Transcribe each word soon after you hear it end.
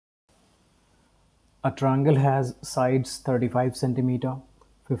A triangle has sides 35 centimeter,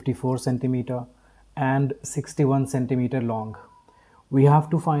 54 centimeter, and 61 centimeter long. We have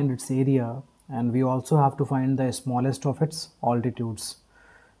to find its area, and we also have to find the smallest of its altitudes.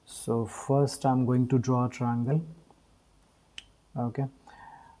 So first I'm going to draw a triangle. Okay.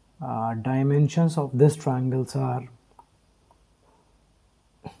 Dimensions of this triangles are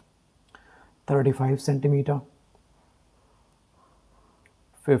 35 centimeter,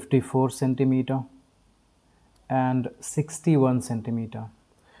 54 centimeter, and 61 centimeter.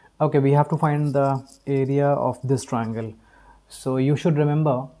 Okay, we have to find the area of this triangle. So you should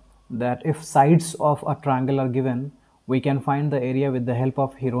remember that if sides of a triangle are given, we can find the area with the help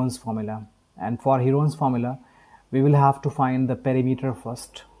of Heron's formula. And for Heron's formula, we will have to find the perimeter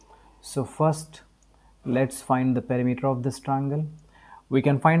first. So first, let's find the perimeter of this triangle. We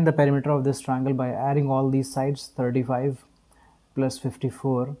can find the perimeter of this triangle by adding all these sides, 35 plus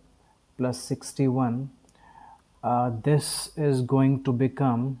 54 plus 61. This is going to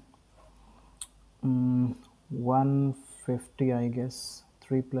become 150, I guess.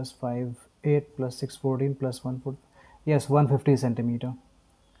 3 plus 5, 8 plus 6, 14 plus 1, 4. Yes, 150 centimeter.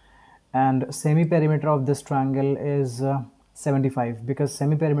 And semi-perimeter of this triangle is 75, because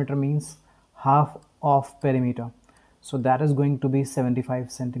semi-perimeter means half of perimeter. So that is going to be 75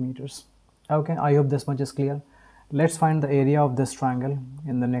 centimeters. Okay, I hope this much is clear. Let's find the area of this triangle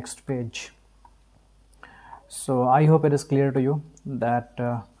in the next page. So I hope it is clear to you that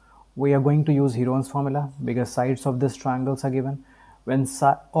we are going to use Heron's formula because sides of this triangles are given. When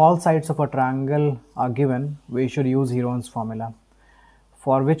all sides of a triangle are given, we should use Heron's formula,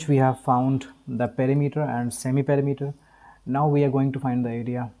 for which we have found the perimeter and semi-perimeter. Now we are going to find the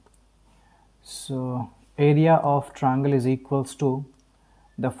area. So area of triangle is equals to,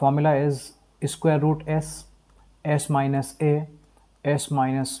 the formula is square root s, s minus a, s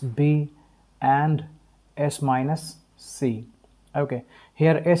minus b, and s minus c. Okay,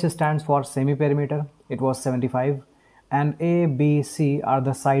 here s stands for semi-perimeter, it was 75, and a, b, c are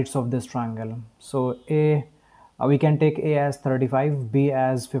the sides of this triangle. So a, we can take a as 35, b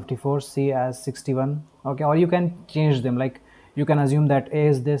as 54, c as 61. Okay, or you can change them, like you can assume that a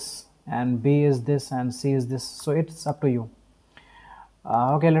is this and b is this and c is this, so it's up to you.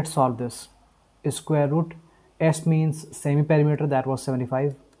 Okay, let's solve this. Square root s means semi-perimeter, that was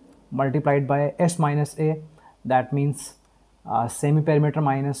 75, multiplied by s minus a, that means semi-perimeter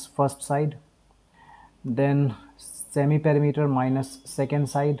minus first side, then semi-perimeter minus second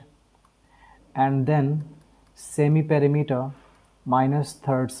side, and then semi-perimeter minus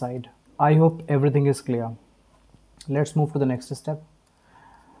third side. I hope everything is clear. Let's move to the next step.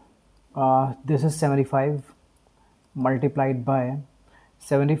 This is 75 multiplied by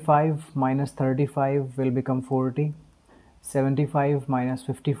 75 minus 35 will become 40. 75 minus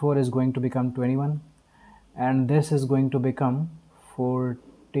 54 is going to become 21, and this is going to become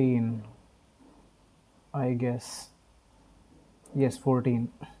 14, I guess. Yes, 14.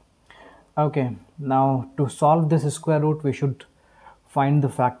 Okay, now to solve this square root, we should find the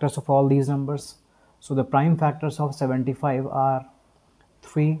factors of all these numbers. So the prime factors of 75 are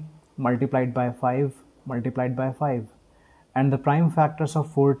 3 multiplied by 5 multiplied by 5, and the prime factors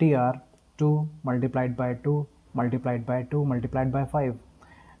of 40 are 2 multiplied by 2 multiplied by 2 multiplied by 5,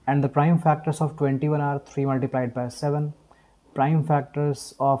 and the prime factors of 21 are 3 multiplied by 7. Prime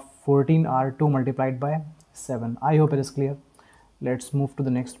factors of 14 are 2 multiplied by 7. I hope it is clear. Let's move to the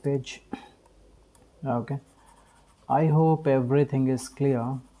next page. Okay, I hope everything is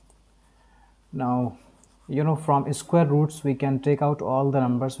clear. Now, you know, from square roots we can take out all the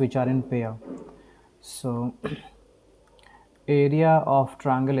numbers which are in pair. So area of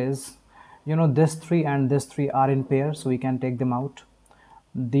triangle is, you know, this 3 and this 3 are in pair, so we can take them out.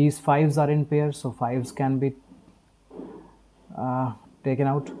 These 5s are in pair, so 5s can be taken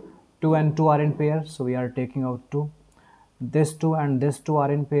out. 2 and 2 are in pair, so we are taking out 2. This 2 and this 2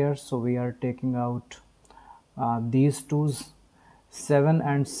 are in pair, so we are taking out these 2's. 7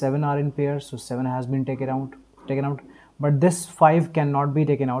 and 7 are in pair, so 7 has been taken out. But this 5 cannot be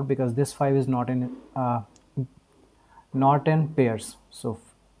taken out because this 5 is not in pairs, so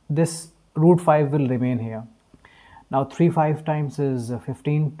this root 5 will remain here. Now 3 5 times is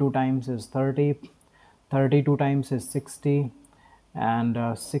 15, 2 times is 30, 32 times is 60, and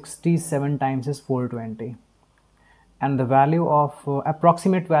 67 times is 420, and the value of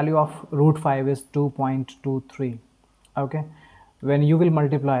approximate value of root 5 is 2.23. okay, when you will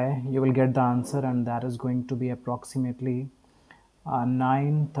multiply, you will get the answer, and that is going to be approximately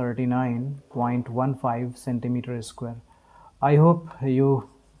 939.15 centimeter square. I hope you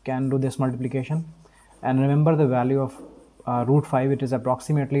can do this multiplication, and remember the value of root 5, it is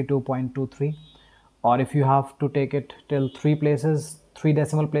approximately 2.23. or if you have to take it till three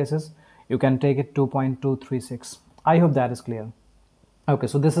decimal places, you can take it 2.236. I hope that is clear. Okay,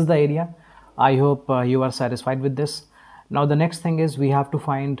 so this is the area. I hope you are satisfied with this. Now the next thing is we have to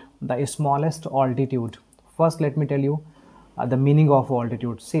find the smallest altitude. First, let me tell you the meaning of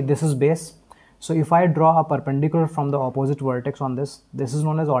altitude. See, this is base. So if I draw a perpendicular from the opposite vertex on this is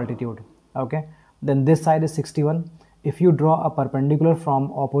known as altitude. Okay, then this side is 61. If you draw a perpendicular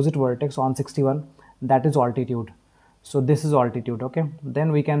from opposite vertex on 61, that is altitude. So this is altitude. Okay,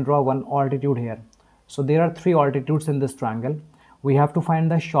 then we can draw one altitude here. So there are three altitudes in this triangle. We have to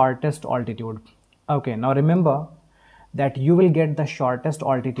find the shortest altitude. Okay, now remember that you will get the shortest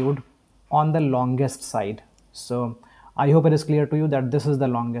altitude on the longest side. So I hope it is clear to you that this is the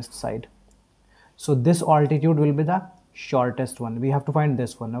longest side. So this altitude will be the shortest one. We have to find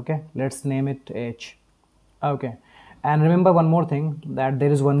this one. Okay, let's name it H. Okay, and remember one more thing, that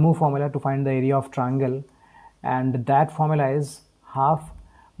there is one more formula to find the area of triangle, and that formula is half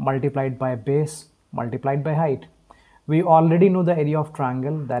multiplied by base multiplied by height. We already know the area of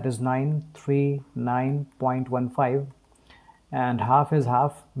triangle, that is 939.15, and half is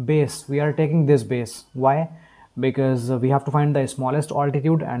half. Base, we are taking this base. Why? Because we have to find the smallest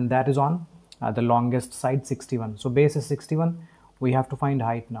altitude, and that is on the longest side, 61. So base is 61. We have to find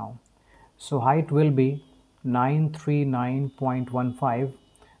height now. So height will be 939.15.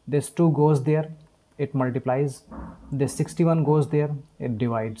 This 2 goes there, it multiplies. This 61 goes there, it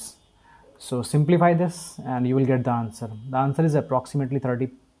divides. So simplify this and you will get the answer. The answer is approximately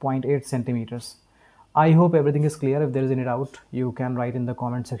 30.8 centimeters. I hope everything is clear. If there is any doubt, you can write in the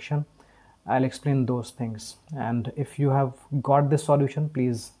comment section. I'll explain those things. And if you have got this solution,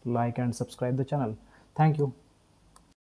 please like and subscribe the channel. Thank you.